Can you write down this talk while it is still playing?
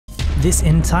This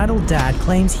entitled dad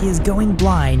claims he is going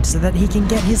blind so that he can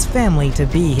get his family to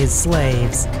be his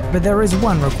slaves. But there is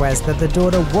one request that the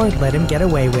daughter won't let him get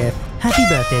away with. Happy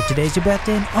birthday, today's your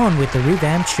birthday, and on with the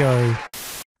revamped show.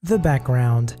 The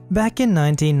background. Back in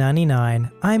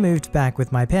 1999, I moved back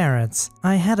with my parents.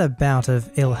 I had a bout of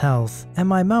ill health, and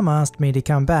my mum asked me to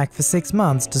come back for 6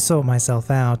 months to sort myself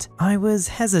out. I was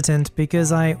hesitant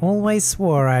because I always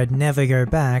swore I'd never go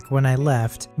back when I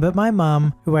left, but my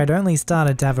mum, who I'd only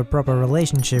started to have a proper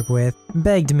relationship with,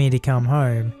 begged me to come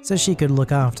home so she could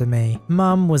look after me.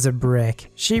 Mum was a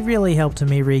brick. She really helped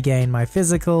me regain my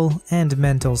physical and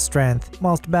mental strength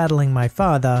whilst battling my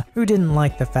father, who didn't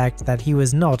like the fact that he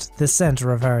was not the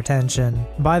center of her attention.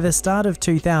 By the start of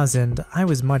 2000, I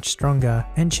was much stronger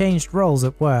and changed roles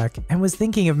at work and was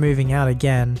thinking of moving out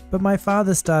again, but my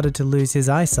father started to lose his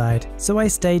eyesight, so I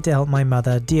stayed to help my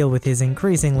mother deal with his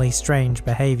increasingly strange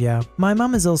behavior. My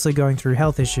mum is also going through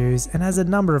health issues and has a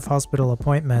number of hospital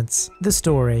appointments. The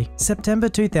story: September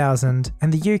 2000,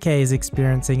 and the UK is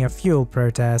experiencing a fuel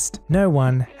protest. No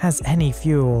one has any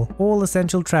fuel. All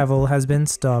essential travel has been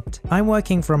stopped. I'm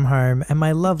working from home and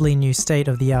my lovely new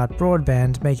state-of-the-art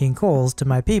broadband making calls to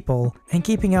my people and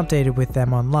keeping updated with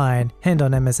them online and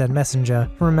on MSN Messenger.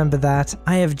 Remember that?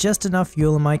 I have just enough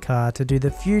fuel in my car to do the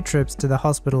few trips to the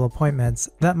hospital appointments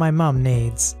that my mum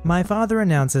needs. My father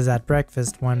announces at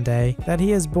breakfast one day that he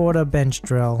has bought a bench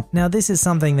drill. Now this is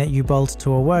something that you bolt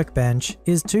to a workbench,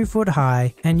 is 2 foot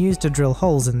high and used to drill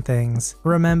holes in things.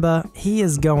 Remember, he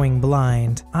is going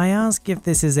blind. I ask if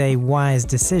this is a wise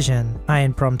decision. I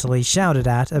impromptu shouted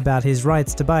at about his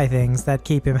rights to buy things that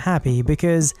keep him happy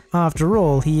because, after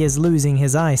all, he is losing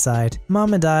his eyesight.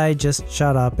 Mum and I just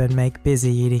shut up and make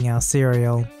busy eating our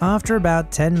cereal. After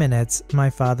about 10 minutes, my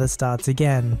father starts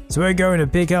again. So we're going to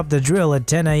pick up the drill at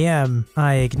 10 AM.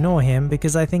 I ignore him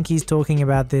because I think he's talking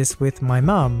about this with my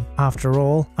mum. After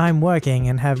all, I'm working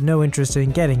and have no interest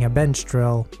in getting a bench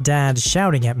drill. Dad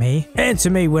shouting at me, "Answer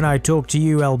me when I talk to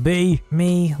you, LB."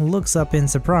 Me looks up in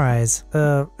surprise.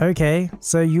 Okay,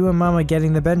 so you and mum are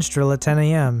getting the bench drill at 10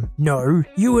 AM. No,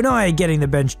 you and I are getting the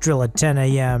bench drill at 10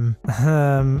 AM.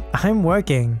 I'm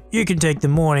working. You can take the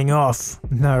morning off.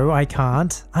 No, I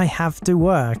can't. I have to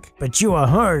work. But you are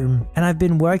home. And I've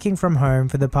been working from home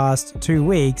for the past 2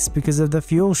 weeks because of the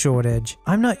fuel shortage.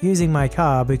 I'm not using my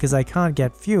car because I can't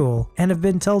get fuel and have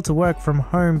been told to work from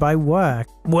home by work.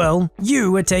 Well,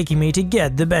 you are taking me to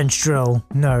get the bench drill.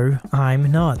 No,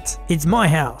 I'm not. It's my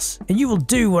house, and you will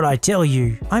do what I tell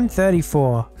you. I'm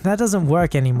 34. That doesn't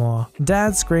work anymore.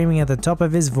 Dad's screaming at the top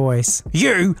of his voice,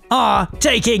 "You are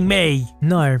taking me!"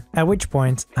 No, at which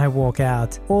point I walk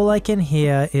out. All I can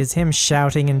hear is him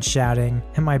shouting and shouting,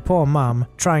 and my poor mum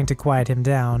trying to quiet him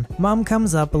down. Mum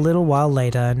comes up a little while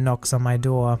later and knocks on my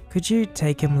door. "Could you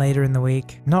take him later in the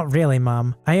week?" "Not really,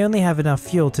 Mum. I only have enough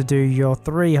fuel to do your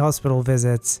 3 hospital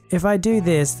visits. If I do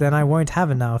this, then I won't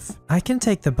have enough. I can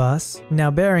take the bus."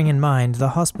 Now, bearing in mind the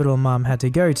hospital Mum had to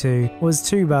go to was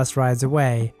 2 bus rides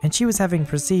away, and she was having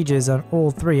procedures on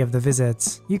all 3 of the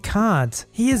visits. You can't.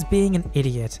 He is being an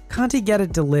idiot. Can't he get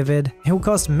it delivered? It will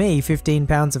cost me 15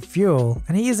 pounds of fuel,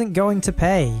 and he isn't going to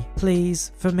pay.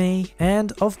 Please, for me.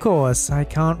 And of course, I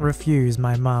can't refuse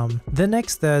my mum. The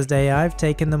next Thursday, I've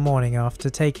taken the morning off to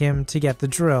take him to get the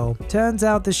drill. Turns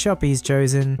out the shop he's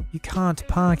chosen, you can't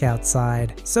park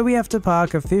outside, so we have to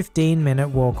park a 15-minute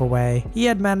walk away. He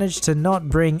had managed to not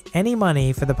bring any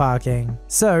money for the parking,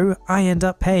 so I end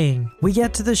up paying. We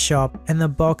get to the shop and the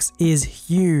box is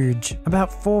huge,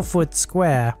 about 4 foot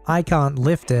square. I can't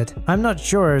lift it. I'm not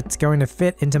sure it's going to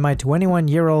fit into my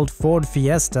 21-year-old Ford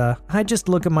Fiesta. I just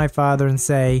look at my father and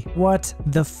say, "What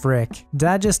the frick?"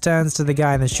 Dad just turns to the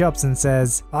guy in the shops and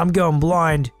says, "I'm going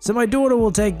blind, so my daughter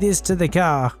will take this to the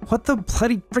car." What the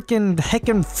bloody frickin'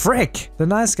 heckin' frick? The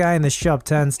nice guy in the shop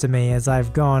turns to me as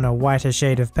I've gone a whiter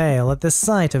shade of pale at the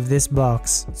sight of this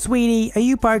box. "Sweetie, are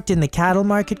you parked in the cattle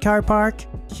market car park?"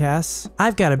 "Yes."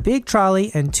 "I've got a big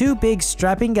trolley and 2 big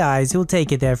strapping guys who'll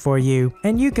take it there for you,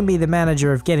 and you can be the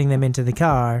manager of getting them into the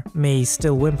car." Me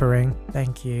still whimpering,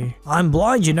 "Thank you." "I'm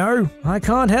blind, you know. I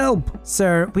can't help."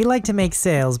 "Sir, we like to make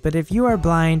sales, but if you are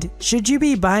blind, should you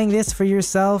be buying this for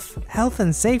yourself? Health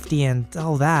and safety and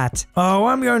all that." "Oh,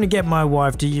 I'm going to get my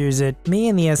wife to use it." Me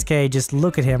and the SK just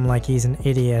look at him like he's he's an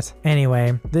idiot.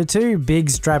 Anyway, the two big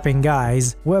strapping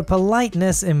guys were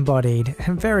politeness embodied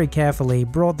and very carefully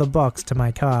brought the box to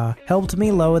my car, helped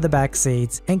me lower the back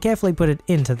seats, and carefully put it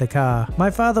into the car. My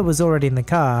father was already in the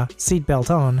car, seatbelt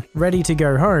on, ready to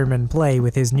go home and play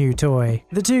with his new toy.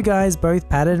 The two guys both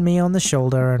patted me on the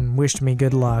shoulder and wished me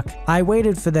good luck. I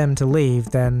waited for them to leave,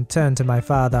 then turned to my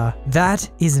father. "That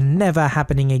is never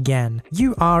happening again.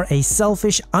 You are a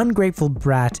selfish, ungrateful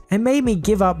brat and made me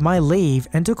give up my leave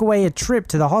and took away a trip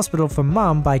to the hospital for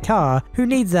mum by car who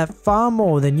needs that far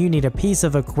more than you need a piece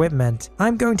of equipment.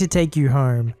 I'm going to take you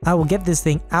home. I will get this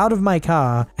thing out of my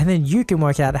car and then you can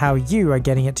work out how you are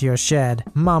getting it to your shed.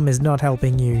 Mum is not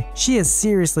helping you. She is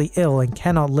seriously ill and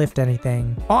cannot lift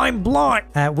anything. I'm blind!"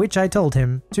 At which I told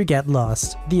him to get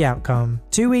lost. The outcome.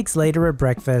 2 weeks later at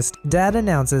breakfast, Dad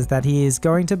announces that he is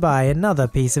going to buy another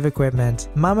piece of equipment.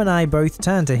 Mum and I both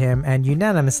turn to him and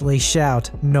unanimously shout,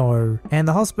 "No." And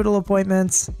the hospital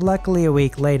appointments? Luckily a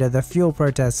week later the fuel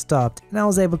protest stopped and I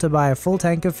was able to buy a full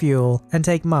tank of fuel and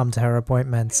take Mum to her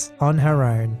appointments on her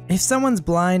own. If someone's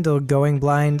blind or going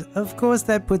blind, of course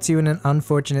that puts you in an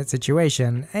unfortunate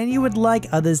situation and you would like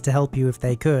others to help you if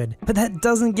they could. But that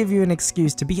doesn't give you an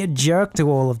excuse to be a jerk to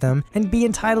all of them and be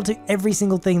entitled to every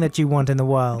single thing that you want in the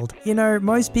world. You know,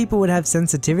 most people would have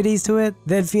sensitivities to it.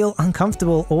 They'd feel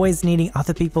uncomfortable always needing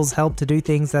other people's help to do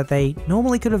things that they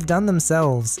normally could have done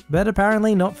themselves. But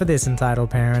apparently not for this entitled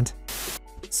parent.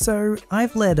 So,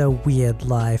 I've led a weird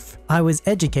life. I was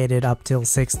educated up till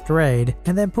 6th grade,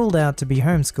 and then pulled out to be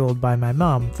homeschooled by my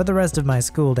mum for the rest of my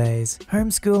school days.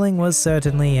 Homeschooling was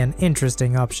certainly an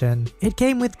interesting option. It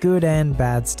came with good and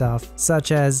bad stuff,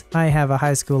 such as I have a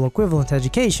high school equivalent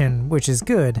education, which is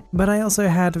good, but I also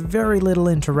had very little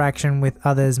interaction with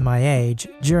others my age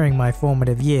during my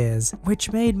formative years,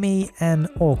 which made me an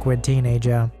awkward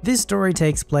teenager. This story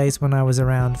takes place when I was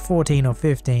around 14 or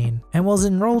 15, and was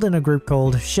enrolled in a group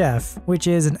called Chef, which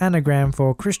is an anagram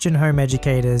for Christian Home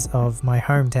Educators of my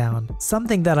hometown.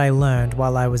 Something that I learned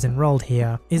while I was enrolled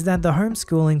here is that the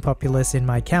homeschooling populace in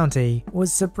my county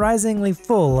was surprisingly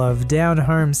full of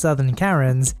down-home Southern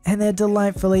Karens and their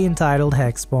delightfully entitled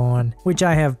hex spawn, which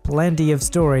I have plenty of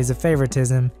stories of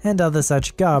favoritism and other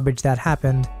such garbage that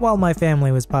happened while my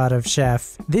family was part of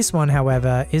Chef. This one,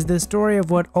 however, is the story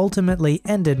of what ultimately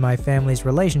ended my family's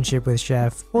relationship with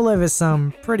Chef, all over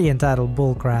some pretty entitled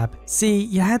bullcrap. See,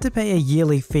 you had to pay a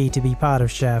yearly fee to be part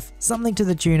of Chef, something to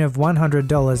the tune of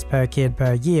 $100 per kid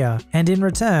per year, and in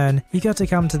return, you got to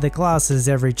come to the classes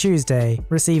every Tuesday,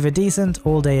 receive a decent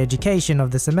all-day education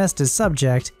of the semester's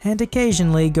subject, and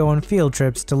occasionally go on field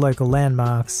trips to local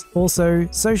landmarks. Also,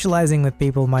 socializing with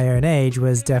people my own age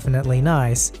was definitely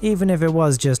nice, even if it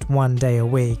was just 1 day a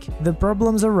week. The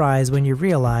problems arise when you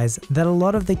realize that a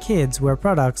lot of the kids were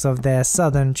products of their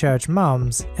Southern church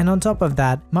mums, and on top of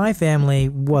that, my family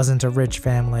wasn't a rich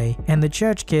family, and the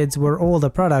church kids were all the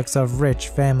products of rich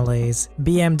families.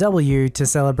 BMW to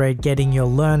celebrate getting your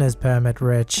learner's permit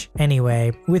rich.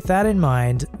 Anyway, with that in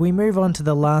mind, we move on to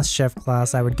the last Chef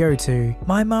class I would go to.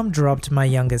 My mum dropped my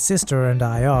younger sister and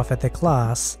I off at the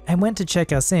class, and went to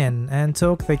check us in and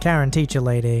talk the Karen teacher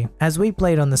lady. As we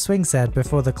played on the swing set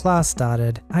before the class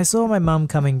started, I saw my mum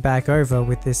coming back over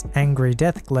with this angry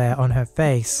death glare on her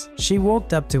face. She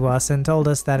walked up to us and told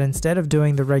us that instead of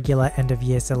doing the regular end of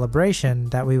year celebration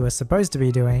that we were supposed to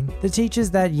be doing, the teachers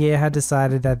that year had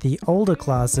decided that the older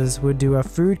classes would do a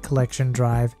food collection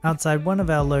drive outside one of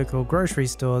our local grocery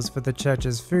stores for the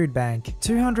church's food bank.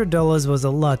 $200 was a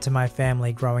lot to my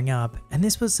family growing up, and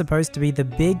this was supposed to be the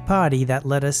big party that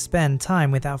let us spend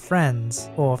time with our friends,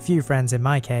 or few friends in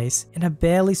my case, in a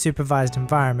barely supervised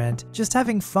environment, just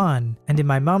having fun. And in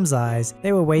my mum's eyes,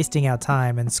 they were wasting our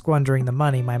time and squandering the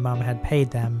money my mum had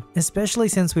paid them, especially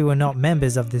since we were not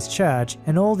members of this church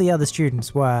and all the other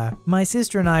students were. My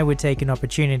sister and I would take an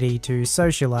opportunity to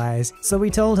socialize, so we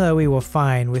told her we were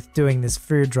fine with doing this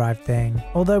food drive thing,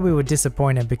 although we were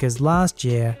disappointed because last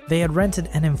year they had rented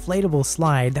an inflatable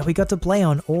slide that we got to play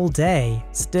on all day.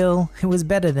 Still, it was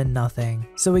better than nothing.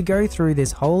 So we go through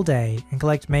this whole day and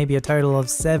collect maybe a total of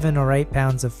 7 or 8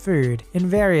 pounds of food in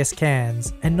various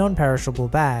cans and non-perishable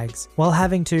bags, while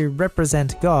having to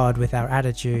represent God with our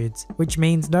attitudes, which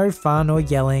means no fun or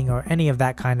yelling or any of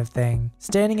that kind of thing.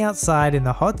 Standing outside in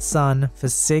the hot sun for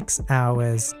 6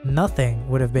 hours. Nothing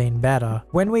would have been better.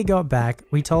 When we got back,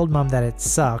 we told Mum that it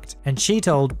sucked, and she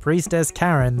told Priestess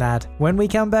Karen that when we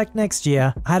come back next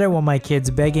year, I don't want my kids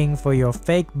begging for your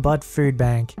fake butt food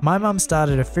bank. My mum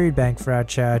started a food bank for our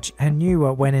church and knew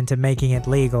what went into making it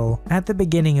legal. At the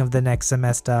beginning of the next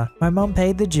semester, my mum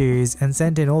paid the dues and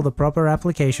sent in all the proper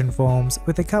application forms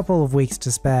with a couple of weeks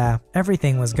to spare.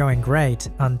 Everything was going great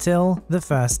until the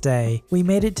first day. We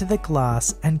made it to the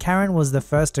class and Karen was the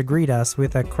first to greet us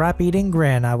with a crap-eating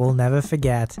grin I will never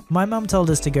forget. My mum told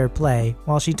us to go play,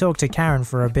 while she talked to Karen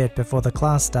for a bit before the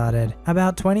class started.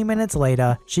 About 20 minutes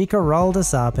later, she rolled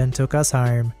us up and took us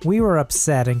home. We were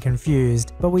upset and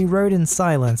confused, but we rode in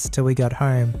silence till we got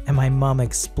home, and my mum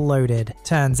exploded.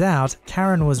 Turns out,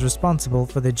 Karen was responsible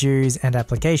for the dues and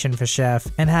application for chef,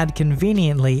 and had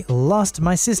conveniently lost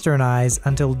my sister and I's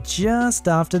until just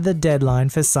after the deadline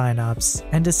for sign-ups,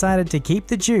 and decided to keep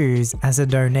the dues as a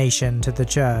donation to the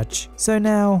church. So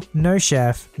now, no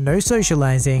chef, no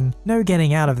socializing, no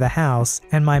getting out of the house,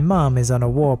 and my mum is on a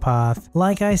warpath.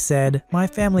 Like I said, my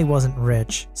family wasn't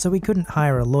rich, so we couldn't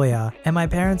hire a lawyer, and my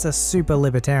parents are super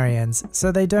libertarians,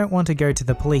 so they don't want to go to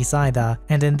the police either,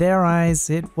 and in their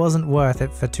eyes, it wasn't worth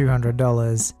it for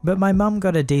 $200. But my mum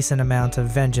got a decent amount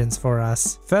of vengeance for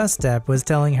us. First step was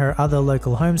telling her other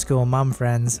local homeschool mum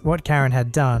friends what Karen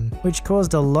had done, which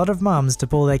caused a lot of mums to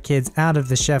pull their kids out of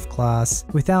the chef class.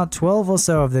 Without 12 or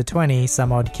so of the 20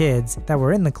 some odd kids that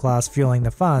were in the class fueling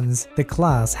the funds, the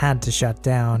class had to shut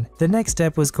down. The next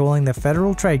step was calling the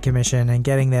Federal Trade Commission and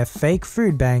getting their fake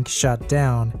food bank shut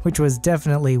down, which was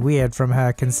definitely weird from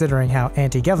her considering how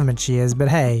anti-government she is, but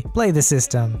hey, play the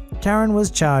system. Karen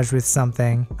was charged with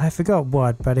something. I forgot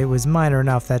what, but it was minor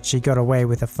enough that she got away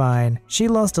with a fine. She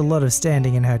lost a lot of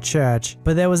standing in her church,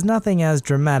 but there was nothing as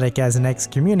dramatic as an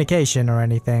excommunication or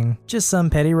anything. Just some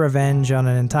petty revenge on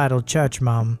an entitled church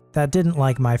mum that didn't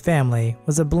like my family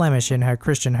was a blemish in her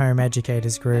Christian home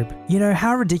educators group. You know,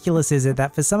 how ridiculous is it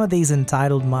that for some of these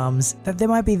entitled mums, that there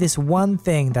might be this one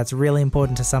thing that's really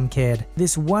important to some kid,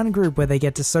 this one group where they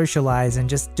get to socialize and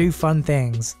just do fun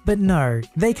things. But no,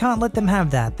 they can't let them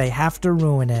have that, they have to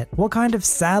ruin it. What kind of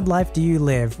sad life do you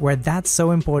live where that's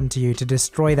so important to you to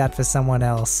destroy that for someone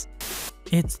else?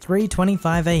 It's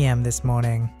 3:25 AM this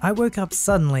morning. I woke up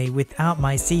suddenly without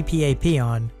my CPAP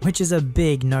on, which is a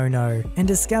big no-no, and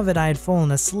discovered I had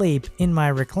fallen asleep in my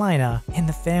recliner in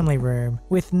the family room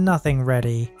with nothing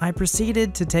ready. I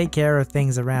proceeded to take care of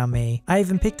things around me. I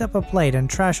even picked up a plate and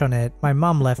trash on it my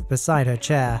mum left beside her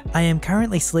chair. I am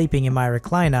currently sleeping in my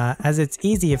recliner as it's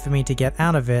easier for me to get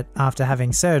out of it after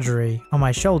having surgery on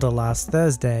my shoulder last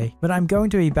Thursday, but I'm going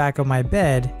to be back on my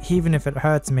bed even if it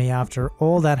hurts me after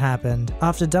all that happened.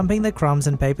 After dumping the crumbs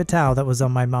and paper towel that was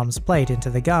on my mum's plate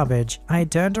into the garbage, I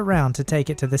turned around to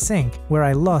take it to the sink, where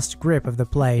I lost grip of the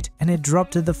plate and it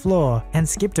dropped to the floor and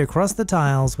skipped across the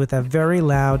tiles with a very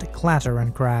loud clatter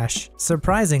and crash.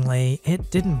 Surprisingly, it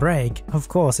didn't break. Of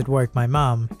course, it woke my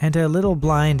mum, and her little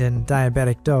blind and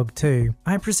diabetic dog too.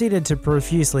 I proceeded to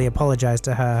profusely apologize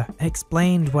to her,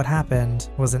 explained what happened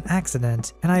was an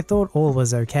accident, and I thought all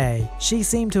was okay. She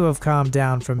seemed to have calmed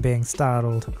down from being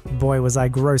startled. Boy, was I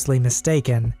grossly mistaken.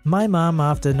 My mum,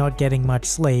 after not getting much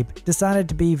sleep, decided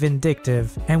to be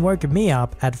vindictive and woke me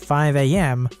up at 5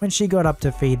 AM when she got up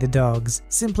to feed the dogs,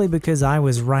 simply because I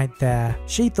was right there.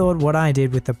 She thought what I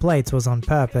did with the plates was on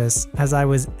purpose, as I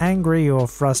was angry or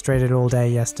frustrated all day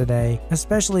yesterday,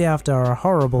 especially after a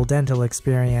horrible dental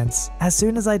experience. As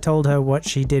soon as I told her what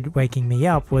she did waking me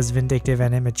up was vindictive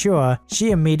and immature,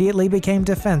 she immediately became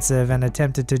defensive and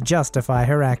attempted to justify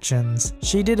her actions.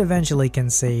 She did eventually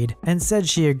concede and said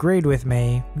she agreed with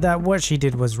me that what she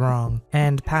did was wrong,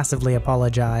 and passively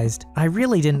apologized. I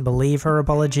really didn't believe her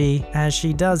apology, as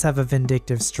she does have a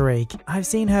vindictive streak. I've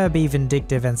seen her be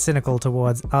vindictive and cynical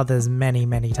towards others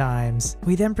many times.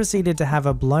 We then proceeded to have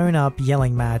a blown up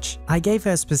yelling match. I gave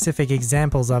her specific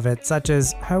examples of it, such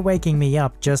as her waking me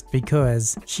up just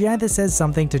because. She either says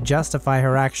something to justify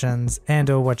her actions and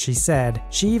or what she said.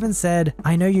 She even said,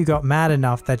 "I know you got mad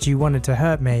enough that you wanted to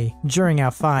hurt me during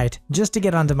our fight, just to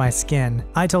get under my skin."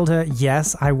 I told her,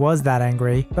 yes, I was that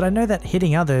angry, but I know that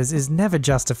hitting others is never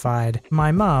justified.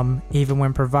 My mum, even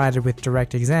when provided with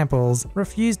direct examples,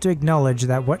 refused to acknowledge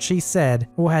that what she said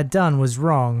or had done was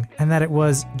wrong, and that it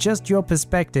was just your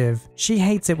perspective. She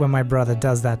hates it when my brother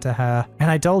does that to her, and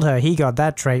I told her he got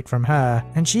that trait from her,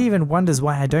 and she even wonders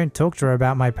why I don't talk to her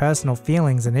about my personal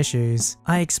feelings and issues.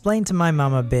 I explained to my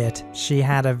mum a bit. She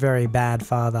had a very bad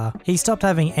father. He stopped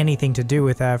having anything to do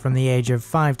with her from the age of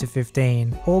 5 to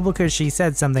 15, all because she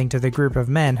said something to the group of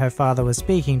men her father was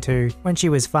speaking to when she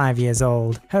was 5 years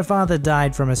old. Her father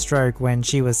died from a stroke when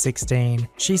she was 16.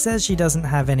 She says she doesn't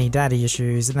have any daddy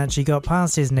issues and that she got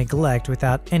past his neglect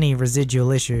without any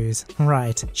residual issues.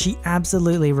 Right, she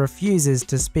absolutely refuses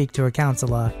to speak to a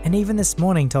counselor, and even this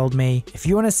morning told me, if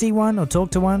you want to see one or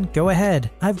talk to one, go ahead.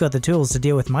 I've got the tools to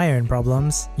deal with my own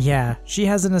problems. Yeah, she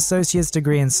has an associate's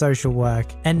degree in social work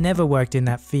and never worked in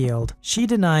that field. She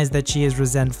denies that she is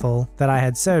resentful that I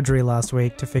had surgery last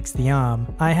week to fix fix the arm.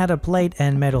 I had a plate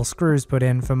and metal screws put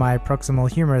in for my proximal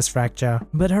humerus fracture,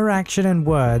 but her action and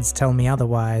words tell me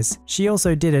otherwise. She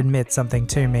also did admit something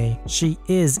to me. She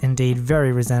is indeed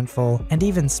very resentful and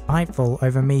even spiteful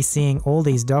over me seeing all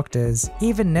these doctors,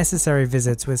 even necessary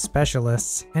visits with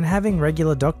specialists, and having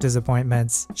regular doctor's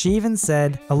appointments. She even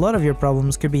said, "A lot of your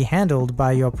problems could be handled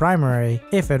by your primary,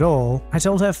 if at all." I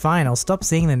told her fine, I'll stop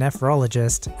seeing the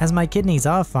nephrologist, as my kidneys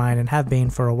are fine and have been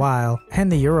for a while,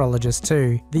 and the urologist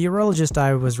too. The urologist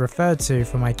I was referred to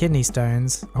for my kidney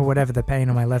stones, or whatever the pain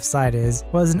on my left side is,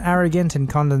 was an arrogant and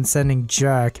condescending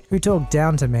jerk who talked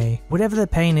down to me. Whatever the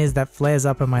pain is that flares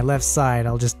up on my left side,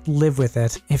 I'll just live with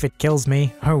it. If it kills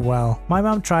me, oh well. My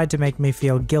mum tried to make me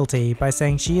feel guilty by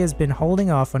saying she has been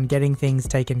holding off on getting things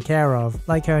taken care of,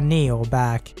 like her knee or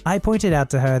back. I pointed out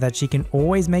to her that she can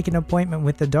always make an appointment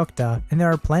with the doctor, and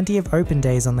there are plenty of open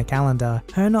days on the calendar.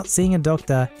 Her not seeing a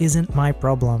doctor isn't my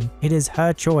problem. It is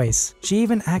her choice. She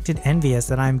even acted envious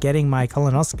that I'm getting my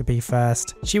colonoscopy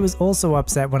first. She was also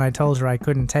upset when I told her I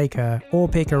couldn't take her or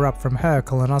pick her up from her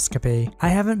colonoscopy. I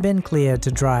haven't been cleared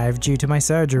to drive due to my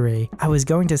surgery. I was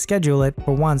going to schedule it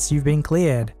for once you've been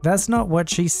cleared. That's not what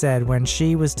she said when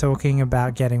she was talking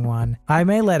about getting one. I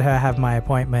may let her have my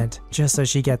appointment, just so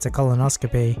she gets a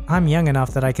colonoscopy. I'm young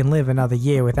enough that I can live another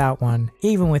year without one,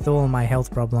 even with all my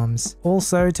health problems.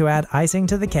 Also, to add icing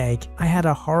to the cake, I had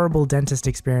a horrible dentist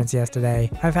experience yesterday.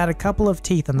 I've had a couple of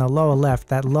teeth on the lower left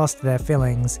that lost their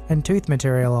fillings and tooth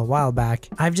material a while back.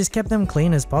 I've just kept them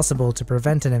clean as possible to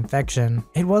prevent an infection.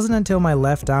 It wasn't until my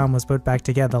left arm was put back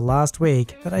together last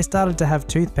week that I started to have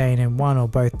tooth pain in one or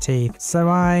both teeth. So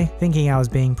I, thinking I was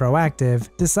being proactive,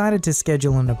 decided to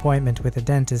schedule an appointment with a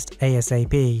dentist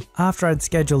ASAP. After I'd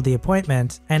scheduled the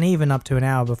appointment, and even up to an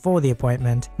hour before the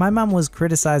appointment, my mum was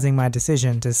criticizing my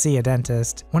decision to see a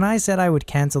dentist. When I said I would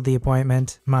cancel the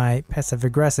appointment, my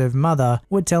passive-aggressive mother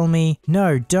would tell me,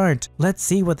 "No, don't. Let's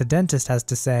see what the dentist has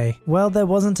to say." Well, there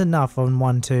wasn't enough on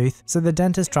one tooth, so the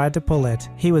dentist tried to pull it.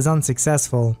 He was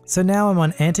unsuccessful. So now I'm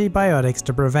on antibiotics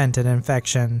to prevent an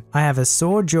infection. I have a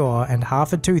sore jaw and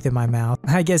half a tooth in my mouth.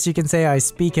 I guess you can say I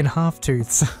speak in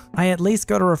half-tooths. I at least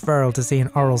got a referral to see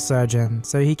an oral surgeon,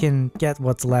 so he can get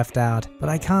what's left out, but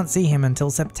I can't see him until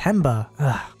September.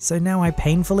 Ugh. So now I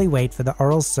painfully wait for the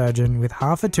oral surgeon with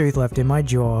half a tooth left in my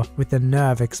jaw with the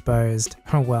nerve exposed.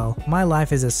 Oh well, my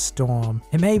life is a storm.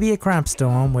 It may be a crap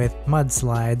storm with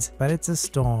mudslides, but it's a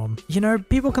storm. You know,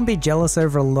 people can be jealous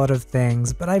over a lot of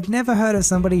things, but I've never heard of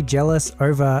somebody jealous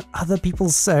over other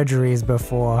people's surgeries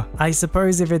before. I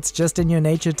suppose if it's just in your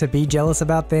nature to be jealous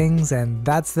about things and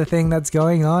that's the thing that's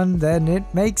going on, then it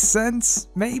makes sense,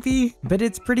 maybe? But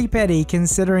it's pretty petty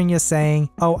considering you're saying,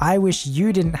 "Oh, I wish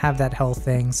you didn't have that health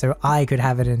thing so I could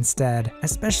have it instead."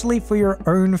 Especially for your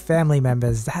own family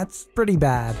members, that's pretty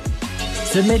bad.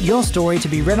 Submit your story to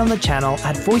be read on the channel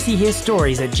at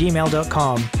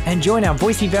VoiceyHereStories@gmail.com and join our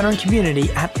Voicey veteran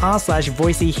community at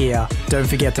r/VoiceyHere. Don't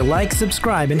forget to like,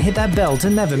 subscribe, and hit that bell to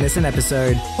never miss an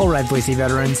episode. Alright, Voicey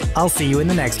veterans, I'll see you in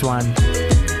the next one.